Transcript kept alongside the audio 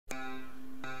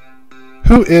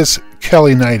Who is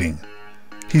Kelly Gneiting?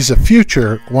 He's a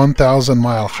future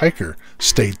 1,000-mile hiker.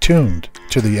 Stay tuned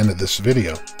to the end of this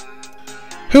video.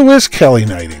 Who is Kelly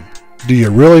Gneiting? Do you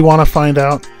really want to find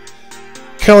out?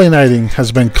 Kelly Gneiting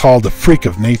has been called a freak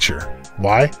of nature.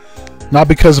 Why? Not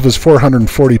because of his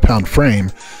 440-pound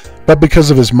frame, but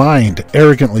because of his mind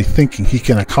arrogantly thinking he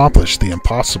can accomplish the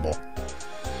impossible.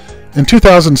 In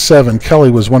 2007,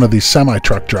 Kelly was one of these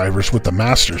semi-truck drivers with a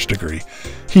master's degree.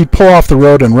 He'd pull off the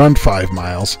road and run 5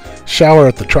 miles, shower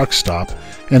at the truck stop,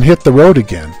 and hit the road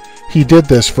again. He did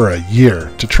this for a year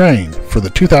to train for the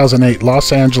 2008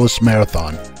 Los Angeles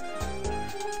Marathon.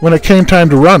 When it came time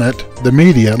to run it, the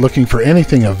media, looking for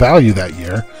anything of value that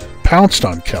year, pounced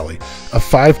on Kelly, a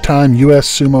 5-time U.S.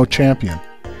 sumo champion.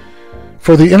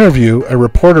 For the interview, a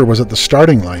reporter was at the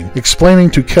starting line explaining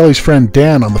to Kelly's friend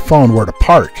Dan on the phone where to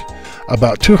park,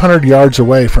 about 200 yards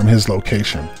away from his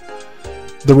location.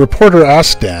 The reporter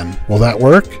asked Dan, "Will that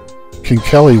work? Can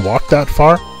Kelly walk that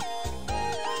far?"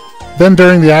 Then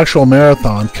during the actual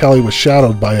marathon, Kelly was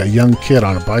shadowed by a young kid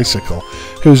on a bicycle,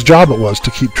 whose job it was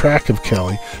to keep track of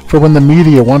Kelly for when the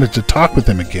media wanted to talk with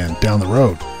him again down the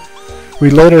road. We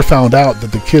later found out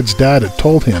that the kid's dad had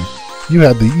told him, "You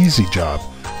had the easy job.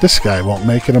 This guy won't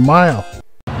make it a mile."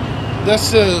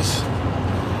 This is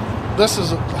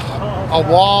a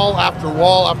wall after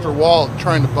wall after wall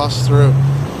trying to bust through.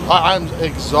 I'm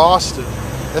exhausted.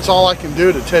 It's all I can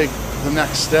do to take the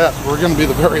next step. We're going to be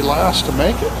the very last to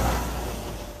make it.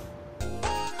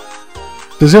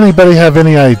 Does anybody have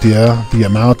any idea the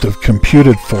amount of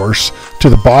computed force to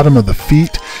the bottom of the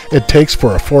feet it takes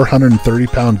for a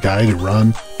 430-pound guy to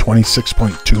run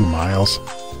 26.2 miles?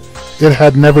 It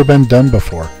had never been done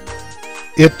before.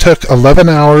 It took 11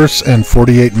 hours and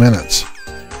 48 minutes.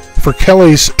 For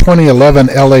Kelly's 2011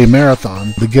 LA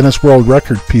Marathon, the Guinness World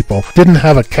Record people didn't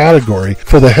have a category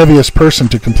for the heaviest person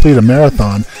to complete a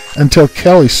marathon until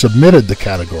Kelly submitted the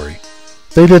category.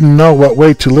 They didn't know what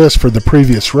weight to list for the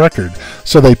previous record,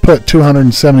 so they put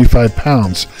 275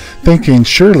 pounds, thinking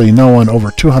surely no one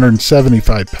over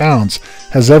 275 pounds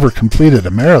has ever completed a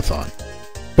marathon.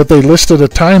 But they listed a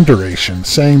time duration,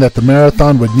 saying that the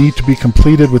marathon would need to be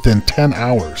completed within 10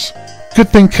 hours.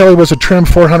 Good thing Kelly was a trim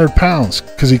 400 pounds,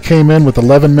 because he came in with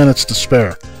 11 minutes to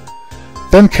spare.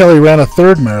 Then Kelly ran a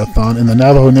third marathon in the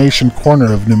Navajo Nation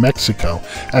corner of New Mexico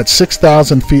at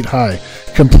 6,000 feet high,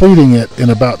 completing it in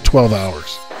about 12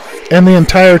 hours. And the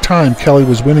entire time Kelly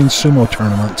was winning sumo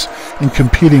tournaments and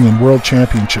competing in world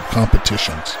championship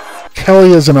competitions.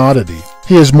 Kelly is an oddity.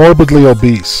 He is morbidly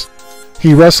obese.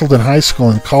 He wrestled in high school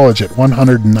and college at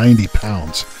 190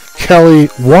 pounds. Kelly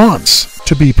wants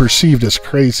to be perceived as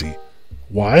crazy.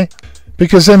 Why?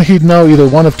 Because then he'd know either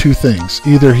one of two things.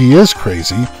 Either he is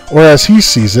crazy, or as he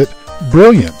sees it,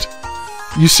 brilliant.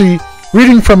 You see,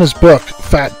 reading from his book,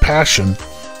 Fat Passion,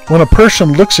 when a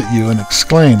person looks at you and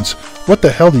exclaims, "What the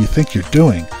hell do you think you're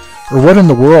doing?" or "What in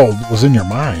the world was in your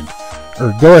mind?"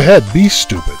 or "Go ahead, be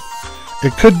stupid,"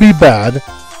 it could be bad,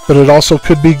 but it also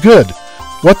could be good.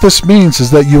 What this means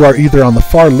is that you are either on the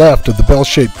far left of the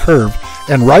bell-shaped curve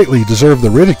and rightly deserve the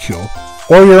ridicule,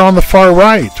 or you're on the far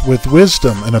right with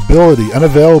wisdom and ability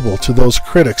unavailable to those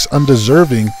critics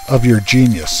undeserving of your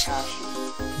genius.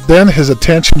 Then his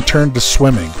attention turned to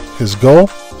swimming. His goal?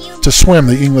 To swim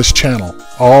the English Channel,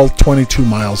 all 22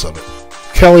 miles of it.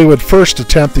 Kelly would first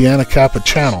attempt the Anacapa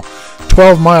Channel,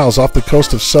 12 miles off the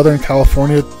coast of Southern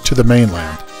California to the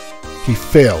mainland. He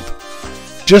failed.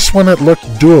 Just when it looked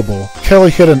doable,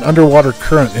 Kelly hit an underwater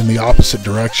current in the opposite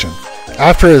direction.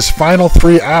 After his final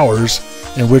 3 hours,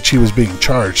 in which he was being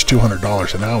charged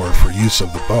 $200 an hour for use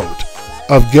of the boat,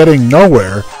 of getting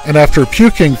nowhere, and after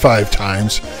puking 5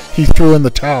 times, he threw in the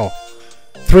towel.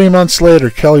 3 months later,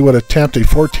 Kelly would attempt a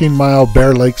 14-mile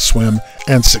Bear Lake swim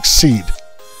and succeed.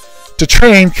 To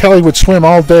train, Kelly would swim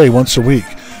all day once a week.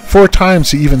 4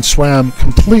 times he even swam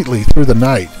completely through the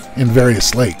night in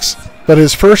various lakes. But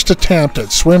his first attempt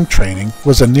at swim training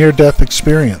was a near-death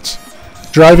experience.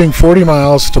 Driving 40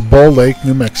 miles to Bull Lake,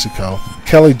 New Mexico,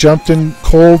 Kelly jumped in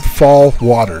cold fall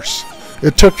waters.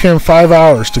 It took him 5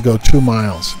 hours to go 2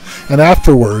 miles, and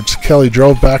afterwards Kelly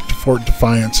drove back to Fort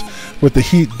Defiance with the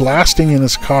heat blasting in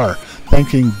his car,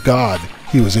 thanking God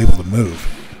he was able to move.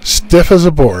 Stiff as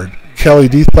a board, Kelly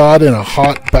de-thawed in a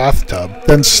hot bathtub,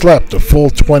 then slept a full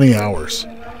 20 hours.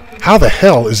 How the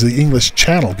hell is the English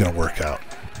Channel going to work out?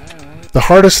 The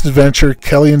hardest adventure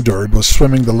Kelly endured was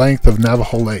swimming the length of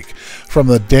Navajo Lake, from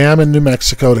the dam in New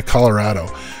Mexico to Colorado,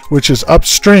 which is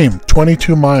upstream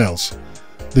 22 miles.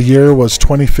 The year was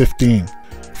 2015.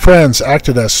 Friends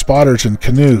acted as spotters in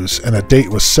canoes, and a date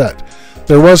was set.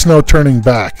 There was no turning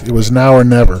back. It was now or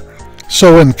never.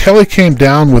 So when Kelly came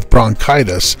down with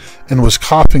bronchitis and was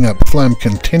coughing up phlegm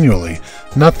continually,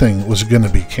 nothing was going to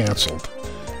be canceled.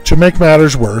 To make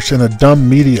matters worse, in a dumb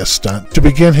media stunt, to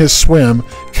begin his swim,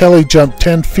 Kelly jumped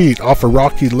 10 feet off a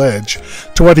rocky ledge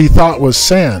to what he thought was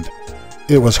sand.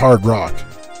 It was hard rock.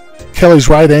 Kelly's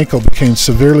right ankle became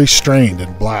severely strained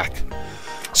and black.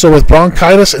 So with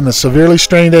bronchitis and a severely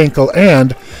strained ankle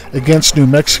and against New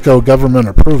Mexico government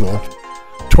approval,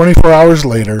 24 hours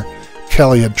later,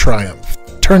 Kelly had triumphed.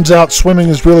 Turns out swimming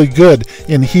is really good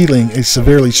in healing a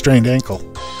severely strained ankle.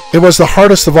 It was the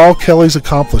hardest of all Kelly's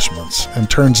accomplishments, and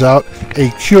turns out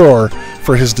a cure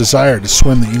for his desire to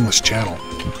swim the English Channel.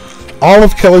 All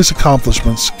of Kelly's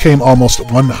accomplishments came almost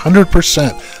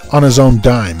 100% on his own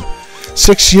dime.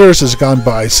 6 years has gone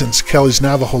by since Kelly's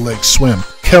Navajo Lake swim.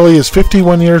 Kelly is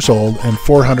 51 years old and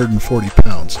 440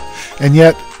 pounds, and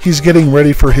yet he's getting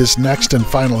ready for his next and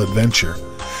final adventure.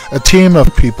 A team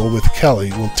of people with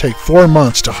Kelly will take 4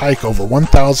 months to hike over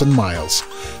 1,000 miles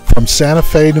from Santa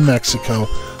Fe, New Mexico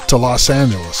to Los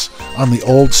Angeles on the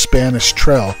old Spanish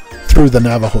Trail through the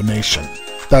Navajo Nation.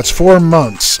 That's 4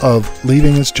 months of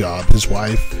leaving his job, his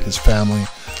wife, his family,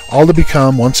 all to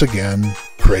become, once again,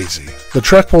 crazy. The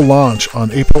trek will launch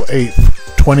on April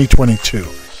 8th, 2022.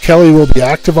 Kelly will be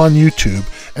active on YouTube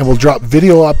and will drop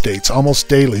video updates almost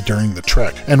daily during the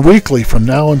trek, and weekly from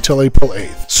now until April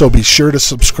 8th, so be sure to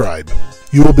subscribe.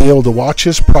 You will be able to watch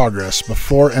his progress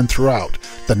before and throughout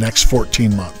the next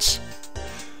 14 months.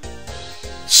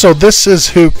 So this is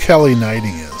who Kelly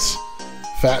Gneiting is.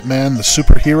 Fatman the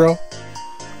Superhero,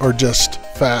 or just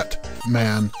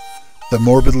Fatman the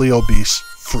morbidly obese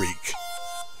freak?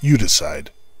 You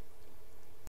decide.